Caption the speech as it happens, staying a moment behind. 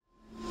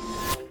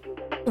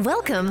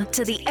Welcome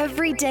to the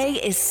Every Day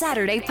is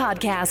Saturday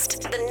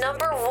podcast, the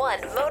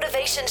 #1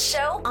 motivation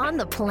show on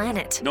the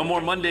planet. No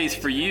more Mondays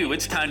for you.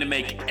 It's time to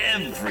make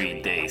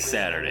every day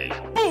Saturday.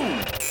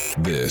 Boom!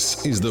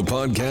 This is the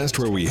podcast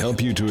where we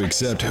help you to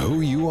accept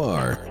who you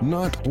are,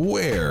 not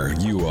where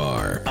you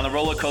are. On the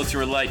roller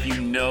coaster of life,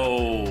 you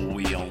know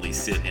we only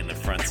sit in the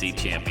front seat,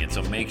 champion.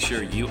 So make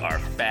sure you are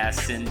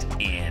fastened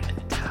in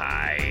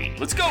tight.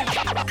 Let's go!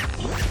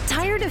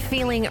 Tired of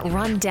feeling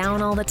run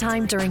down all the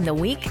time during the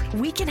week?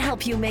 We can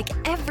help you make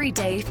every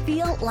day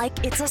feel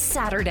like it's a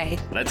Saturday.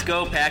 Let's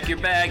go. Pack your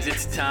bags.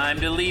 It's time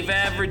to leave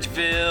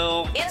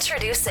Averageville.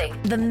 Introducing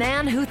the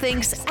man who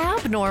thinks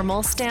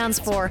abnormal stands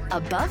for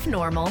above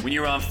normal. When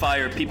you're on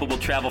fire, people will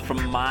travel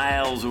from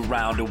miles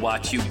around to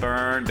watch you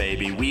burn,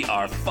 baby. We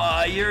are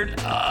fired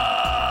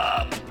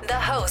up. The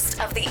host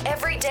of the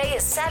Every Day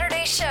is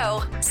Saturday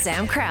show,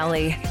 Sam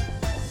Crowley.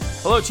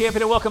 Hello,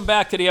 champion, and welcome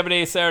back to the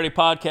Everyday Saturday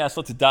podcast.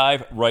 Let's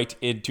dive right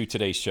into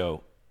today's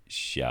show,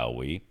 shall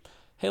we?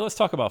 Hey, let's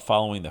talk about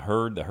following the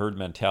herd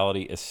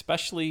mentality,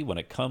 especially when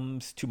it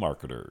comes to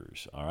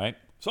marketers, all right?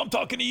 So I'm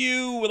talking to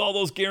you with all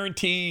those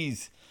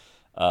guarantees.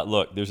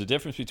 Look, there's a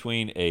difference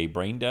between a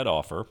brain-dead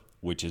offer,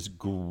 which is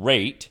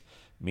great,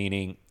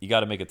 meaning you got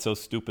to make it so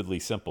stupidly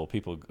simple.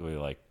 People go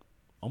like,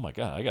 oh my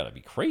God, I got to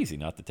be crazy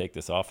not to take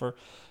this offer,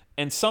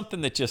 and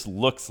something that just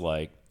looks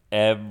like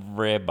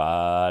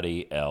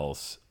everybody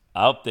else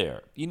out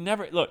there. You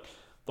never look.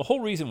 The whole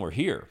reason we're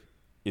here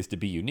is to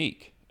be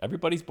unique.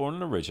 Everybody's born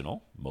an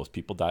original. Most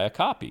people die a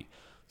copy.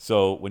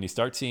 So when you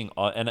start seeing,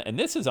 and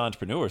this is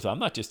entrepreneurs. I'm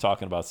not just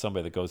talking about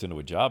somebody that goes into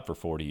a job for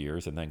 40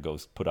 years and then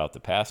goes put out to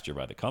pasture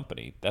by the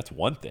company. That's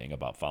one thing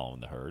about following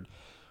the herd.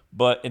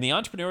 But in the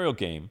entrepreneurial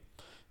game,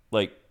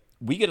 like,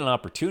 we get an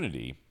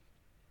opportunity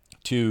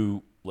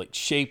to like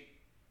shape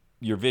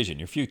your vision,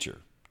 your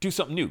future, do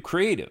something new,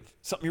 creative,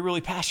 something you're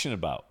really passionate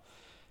about.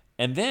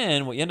 And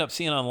then what you end up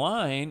seeing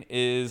online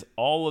is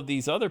all of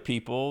these other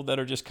people that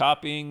are just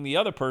copying the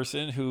other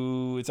person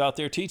who is out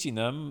there teaching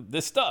them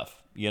this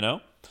stuff, you know?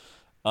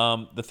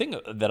 The thing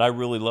that I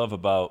really love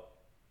about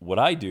what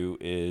I do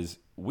is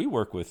we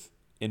work with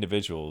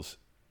individuals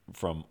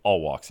from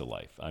all walks of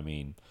life. I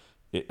mean,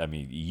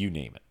 you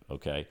name it,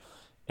 okay?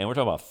 And we're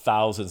talking about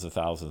thousands and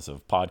thousands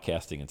of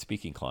podcasting and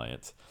speaking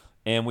clients.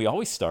 And we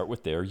always start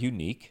with their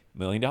unique $1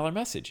 million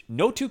message.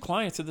 No two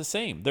clients are the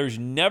same. There's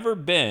never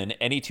been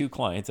any two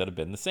clients that have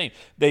been the same.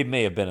 They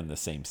may have been in the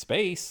same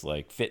space,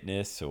 like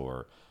fitness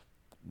or,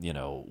 you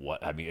know,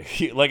 what. I mean,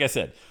 like I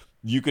said,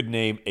 you could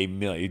name a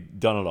million, you've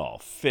done it all.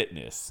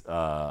 Fitness,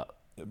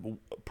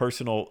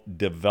 personal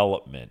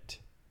development,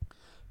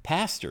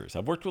 pastors.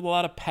 I've worked with a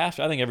lot of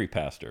pastors. I think every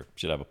pastor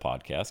should have a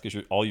podcast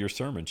because all your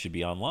sermons should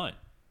be online.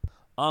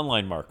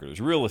 Online marketers,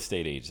 real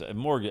estate agents,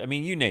 mortgage. I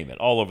mean, you name it,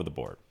 all over the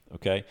board.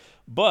 Okay.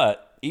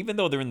 But even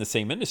though they're in the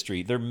same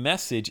industry, their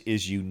message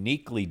is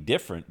uniquely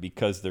different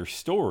because their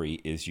story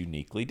is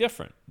uniquely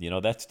different. You know,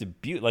 that's the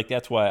beauty. Like,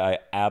 that's why I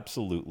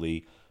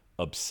absolutely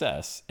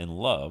obsess and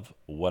love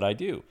what I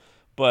do.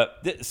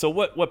 But so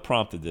what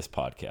prompted this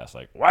podcast?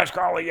 Like, why is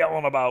Carly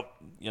yelling about,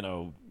 you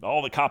know,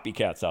 all the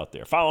copycats out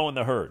there following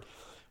the herd?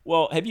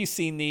 Well, have you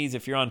seen these?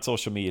 If you're on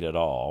social media at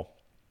all,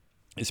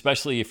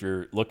 especially if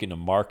you're looking to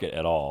market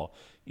at all,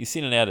 you've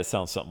seen an ad that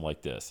sounds something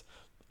like this.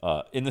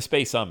 In the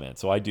space I'm in.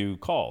 So I do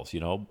calls, you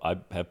know, I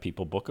have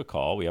people book a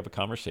call. We have a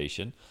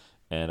conversation.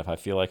 And if I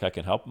feel like I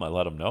can help them, I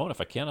let them know. And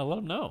if I can't, I let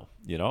them know.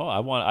 You know,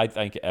 I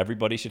think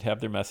everybody should have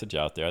their message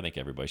out there. I think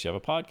everybody should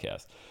have a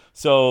podcast.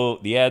 So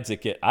the ads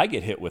that I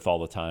get hit with all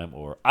the time,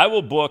 or I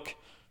will book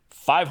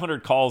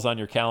 500 calls on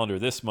your calendar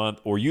this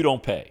month, or you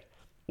don't pay,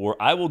 or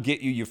I will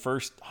get you your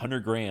first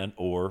 100 grand,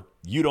 or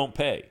you don't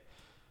pay.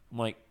 I'm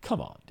like,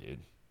 come on, dude.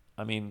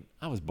 I mean,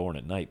 I was born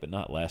at night, but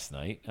not last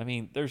night. I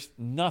mean, there's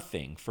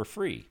nothing for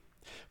free.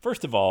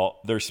 First of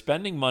all, they're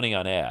spending money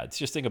on ads.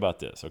 Just think about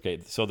this, okay?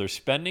 So they're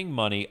spending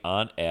money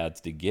on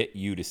ads to get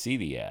you to see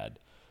the ad.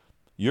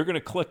 You're going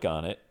to click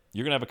on it.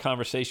 You're going to have a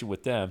conversation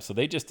with them. So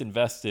they just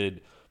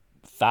invested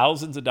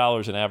thousands of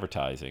dollars in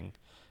advertising,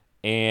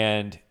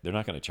 and they're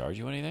not going to charge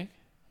you anything?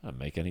 That doesn't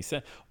make any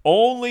sense.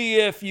 Only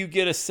if you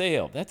get a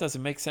sale. That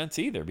doesn't make sense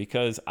either,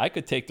 because I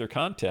could take their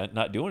content,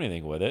 not do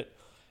anything with it,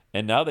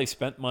 and now they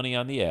spent money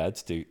on the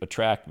ads to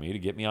attract me, to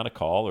get me on a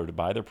call or to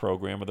buy their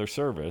program or their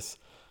service.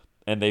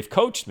 And they've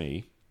coached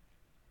me.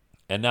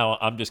 And now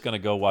I'm just going to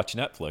go watch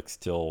Netflix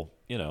till,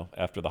 you know,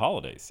 after the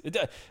holidays.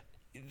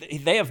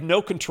 They have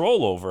no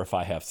control over if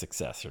I have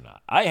success or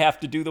not. I have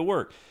to do the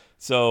work.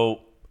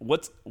 So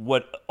what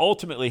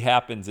ultimately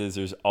happens is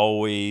it's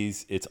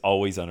always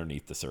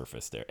underneath the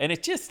surface there. And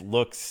it just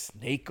looks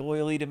snake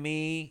oily to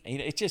me.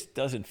 It just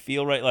doesn't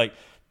feel right. Like,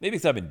 maybe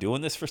because I've been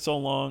doing this for so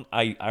long,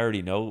 I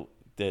already know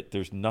that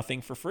there's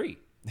nothing for free.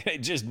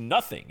 Just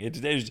nothing.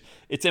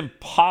 It's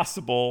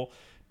impossible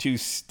to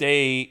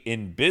stay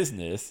in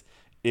business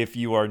if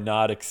you are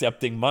not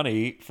accepting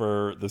money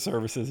for the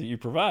services that you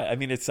provide. I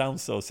mean, it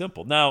sounds so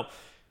simple. Now,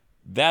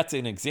 that's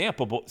an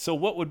example. But so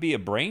what would be a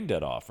brain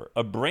dead offer?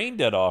 A brain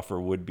dead offer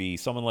would be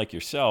someone like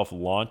yourself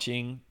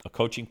launching a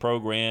coaching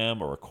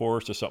program or a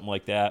course or something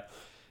like that.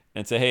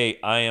 and say, hey,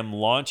 I am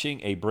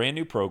launching a brand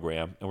new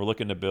program, and we're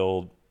looking to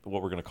build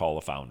what we're going to call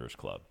a Founders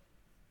Club.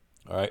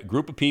 All right, a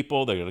group of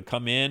people, they're going to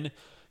come in.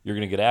 You're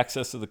going to get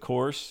access to the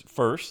course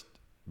first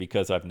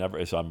because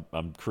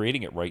I'm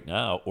creating it right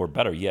now, or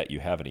better yet, you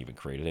haven't even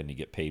created it and you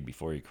get paid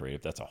before you create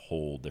it. That's a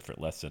whole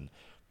different lesson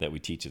that we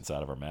teach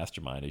inside of our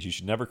mastermind is you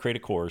should never create a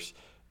course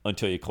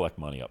until you collect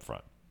money up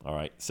front. All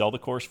right, sell the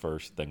course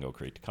first, then go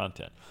create the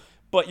content.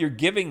 But you're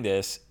giving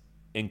this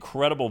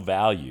incredible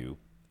value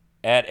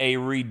at a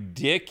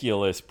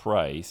ridiculous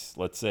price.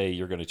 Let's say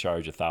you're going to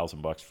charge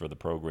 $1,000 for the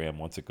program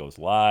once it goes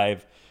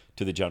live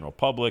to the general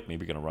public.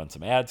 Maybe you're going to run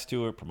some ads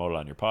to it, promote it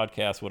on your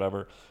podcast,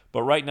 whatever.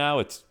 But right now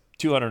it's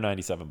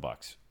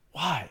 $297.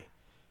 Why?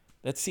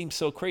 That seems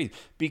so crazy.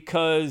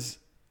 Because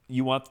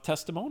you want the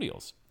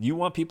testimonials. You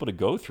want people to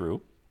go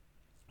through,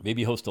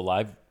 maybe host a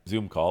live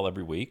Zoom call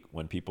every week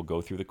when people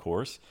go through the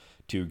course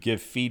to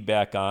give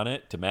feedback on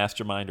it, to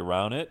mastermind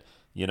around it,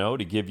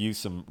 to give you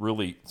some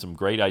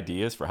great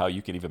ideas for how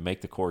you can even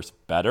make the course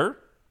better.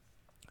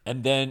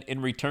 And then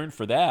in return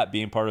for that,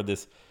 being part of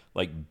this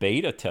like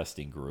beta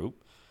testing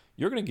group,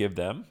 you're going to give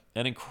them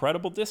an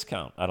incredible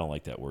discount. I don't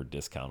like that word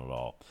discount at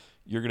all.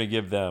 You're going to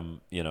give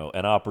them,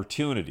 an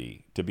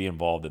opportunity to be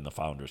involved in the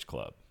Founders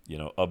Club,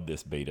 of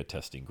this beta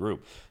testing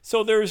group.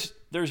 So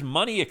there's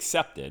money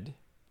accepted.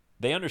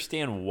 They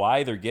understand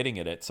why they're getting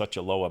it at such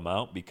a low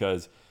amount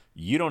because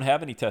you don't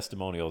have any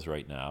testimonials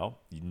right now.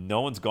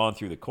 No one's gone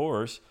through the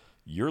course.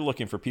 You're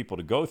looking for people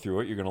to go through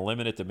it. You're going to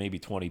limit it to maybe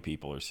 20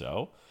 people or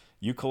so.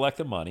 You collect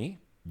the money.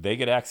 They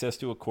get access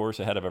to a course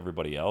ahead of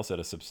everybody else at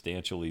a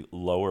substantially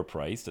lower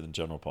price than the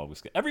general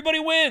public. Everybody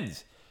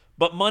wins,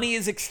 but money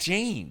is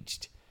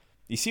exchanged.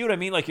 You see what I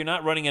mean? Like you're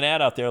not running an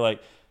ad out there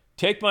like,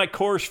 take my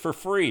course for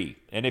free,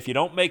 and if you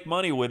don't make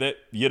money with it,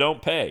 you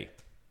don't pay.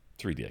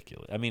 It's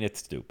ridiculous. I mean, it's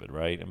stupid,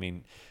 right?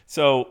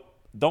 So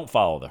don't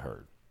follow the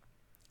herd.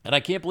 And I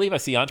can't believe I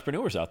see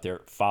entrepreneurs out there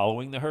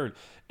following the herd.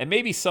 And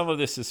maybe some of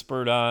this is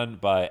spurred on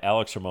by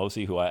Alex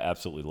Hormozi, who I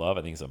absolutely love.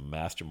 I think he's a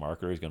master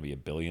marketer. He's going to be a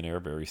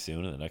billionaire very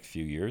soon in the next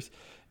few years.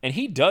 And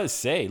he does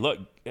say, look,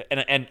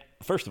 and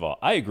first of all,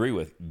 I agree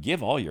with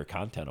give all your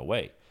content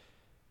away.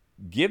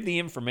 Give the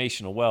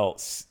information away,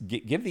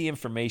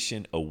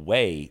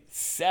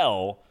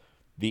 sell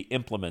the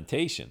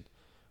implementation.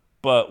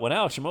 But when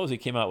Alex Hormozi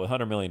came out with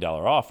 $100 million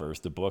offers,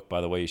 the book,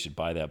 by the way, you should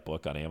buy that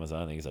book on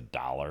Amazon. I think it's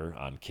 $1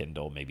 on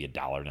Kindle, maybe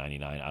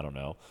 $1.99. I don't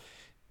know.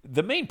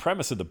 The main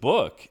premise of the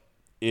book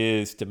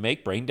is to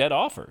make brain dead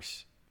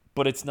offers,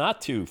 but it's not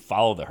to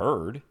follow the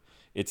herd.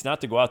 It's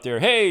not to go out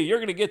there, hey, you're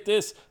going to get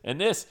this and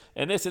this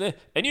and this and this,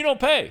 and you don't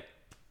pay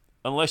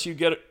unless you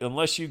get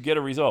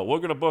a result. We're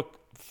going to book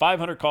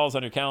 500 calls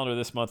on your calendar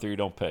this month or you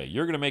don't pay.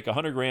 You're going to make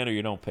 $100,000 or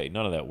you don't pay.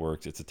 None of that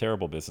works. It's a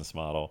terrible business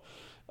model.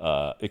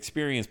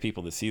 Experienced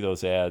people that see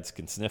those ads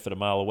can sniff it a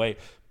mile away.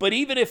 But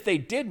even if they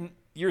didn't,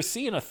 you're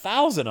seeing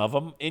 1,000 of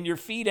them in your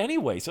feed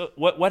anyway. So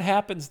what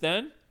happens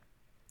then?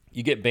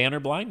 You get banner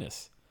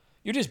blindness.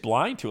 You're just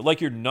blind to it, like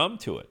you're numb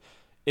to it.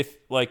 If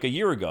like a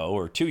year ago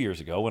or 2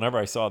 years ago, whenever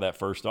I saw that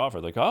first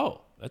offer, like,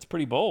 oh, that's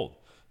pretty bold.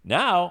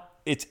 Now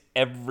it's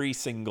every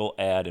single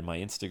ad in my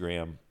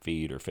Instagram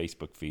feed or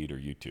Facebook feed or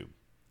YouTube.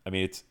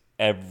 It's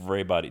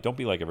everybody. Don't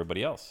be like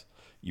everybody else.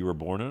 You were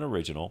born an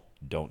original.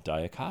 Don't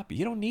die a copy.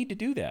 You don't need to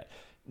do that.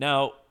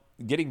 Now,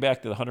 getting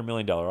back to the $100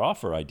 million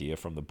offer idea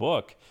from the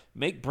book,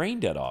 make brain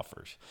dead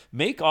offers.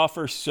 Make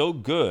offers so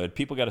good,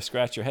 people got to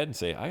scratch their head and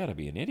say, I got to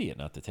be an idiot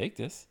not to take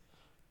this.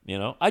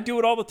 I do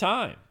it all the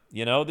time.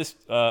 This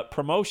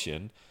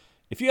promotion,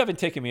 if you haven't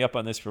taken me up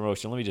on this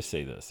promotion, let me just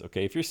say this,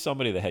 okay? If you're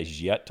somebody that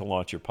has yet to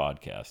launch your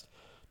podcast,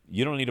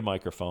 you don't need a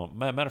microphone.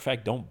 Matter of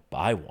fact, don't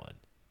buy one.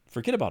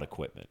 Forget about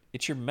equipment.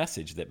 It's your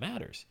message that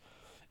matters.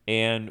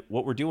 And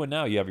what we're doing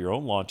now, you have your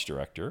own launch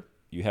director.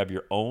 You have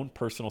your own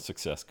personal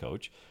success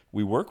coach.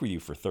 We work with you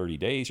for 30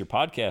 days. Your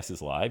podcast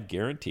is live,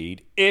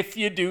 guaranteed. If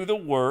you do the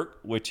work,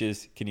 which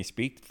is, can you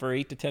speak for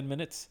 8 to 10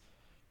 minutes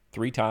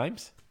 3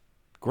 times?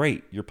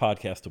 Great. Your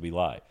podcast will be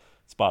live.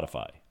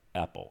 Spotify,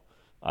 Apple,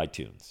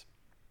 iTunes,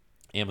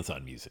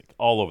 Amazon Music,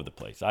 all over the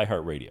place,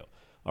 iHeartRadio.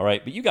 All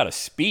right. But you got to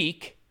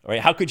speak. All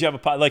right. How could you have a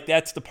podcast? Like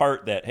that's the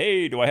part that,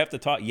 hey, do I have to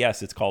talk?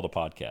 Yes, it's called a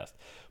podcast.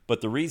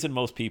 But the reason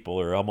most people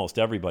or almost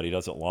everybody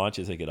doesn't launch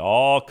is they get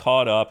all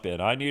caught up in,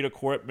 I need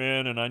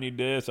equipment and I need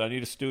this, I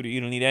need a studio.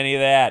 You don't need any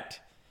of that.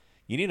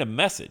 You need a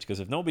message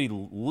because if nobody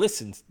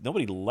listens,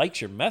 nobody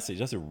likes your message,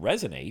 doesn't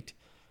resonate,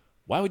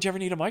 why would you ever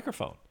need a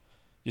microphone?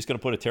 You're just going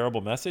to put a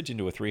terrible message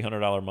into a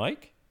 $300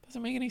 mic?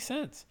 Doesn't make any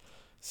sense.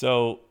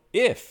 So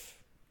if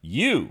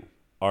you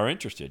are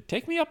interested,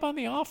 take me up on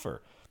the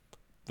offer.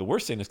 The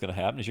worst thing that's going to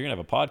happen is you're going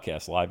to have a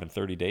podcast live in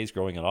 30 days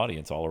growing an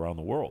audience all around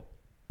the world.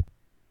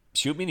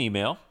 Shoot me an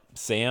email,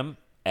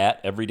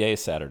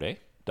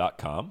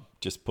 sam@everydayissaturday.com.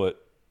 Just put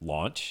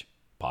launch,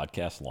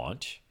 podcast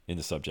launch in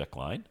the subject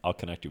line. I'll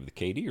connect you with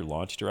Katie, your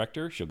launch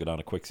director. She'll get on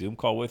a quick Zoom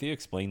call with you,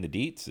 explain the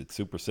deets. It's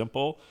super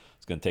simple.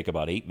 It's going to take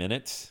about 8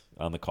 minutes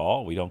on the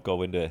call. We don't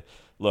go into,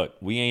 look,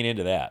 we ain't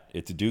into that.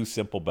 It's do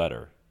simple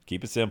better.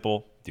 Keep it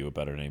simple, do it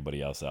better than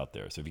anybody else out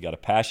there. So if you got a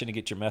passion to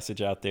get your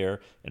message out there,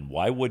 and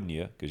why wouldn't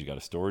you? Because you got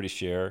a story to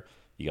share,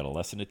 you got a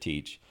lesson to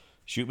teach,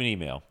 shoot me an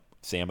email,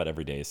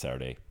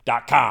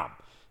 sam@everydayissaturday.com,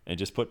 and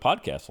just put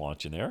podcast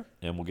launch in there,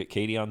 and we'll get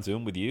Katie on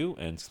Zoom with you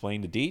and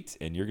explain the deets,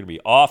 and you're going to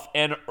be off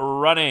and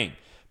running.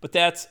 But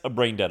that's a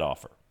brain dead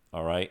offer,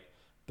 all right?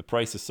 The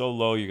price is so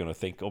low, you're going to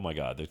think, oh my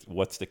God,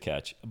 what's the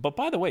catch? But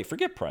by the way,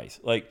 forget price.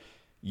 Like,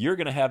 you're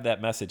going to have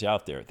that message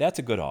out there. That's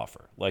a good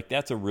offer. Like,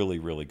 that's a really,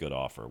 really good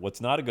offer.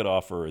 What's not a good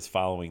offer is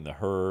following the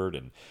herd.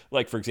 And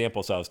like, for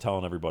example, so I was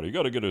telling everybody, you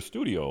got to get a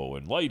studio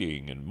and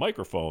lighting and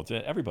microphones.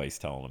 Everybody's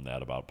telling them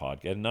that about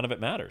podcast, and none of it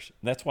matters.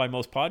 And that's why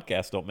most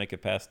podcasts don't make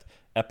it past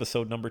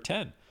episode number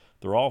 10.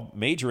 They're all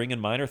majoring in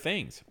minor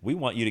things. We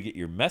want you to get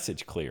your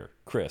message clear,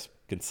 crisp,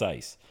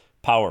 concise,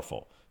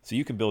 powerful, so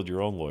you can build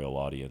your own loyal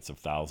audience of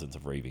thousands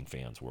of raving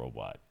fans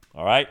worldwide.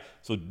 All right?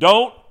 So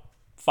don't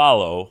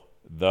follow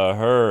the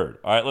herd.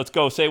 All right, let's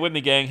go. Say it with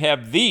me, gang.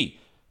 Have the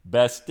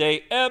best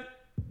day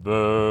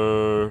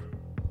ever.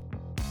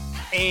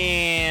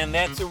 And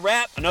that's a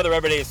wrap. Another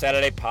Everyday is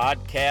Saturday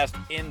podcast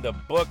in the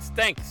books.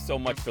 Thanks so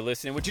much for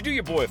listening. Would you do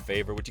your boy a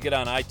favor? Would you get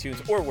on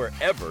iTunes or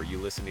wherever you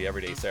listen to the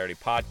Everyday Saturday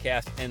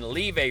podcast and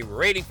leave a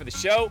rating for the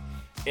show?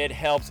 It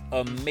helps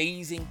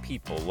amazing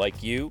people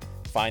like you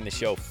find the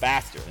show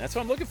faster. And that's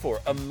what I'm looking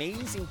for,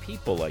 amazing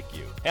people like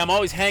you. Hey, I'm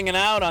always hanging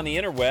out on the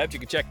interwebs. You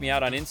can check me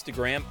out on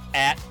Instagram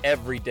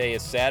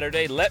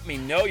 @EverydayIsSaturday. Let me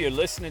know you're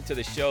listening to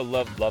the show.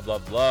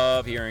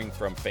 Love hearing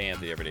from fans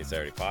of the Everyday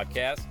Saturday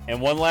podcast.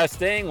 And one last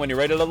thing, when you're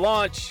ready to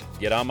launch,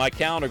 get on my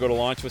calendar, go to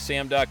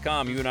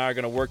launchwithsam.com. You and I are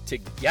going to work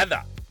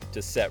together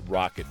to set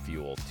rocket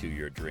fuel to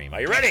your dream.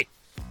 Are you ready?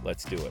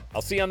 Let's do it.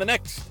 I'll see you on the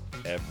next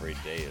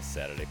Everyday is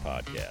Saturday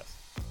podcast.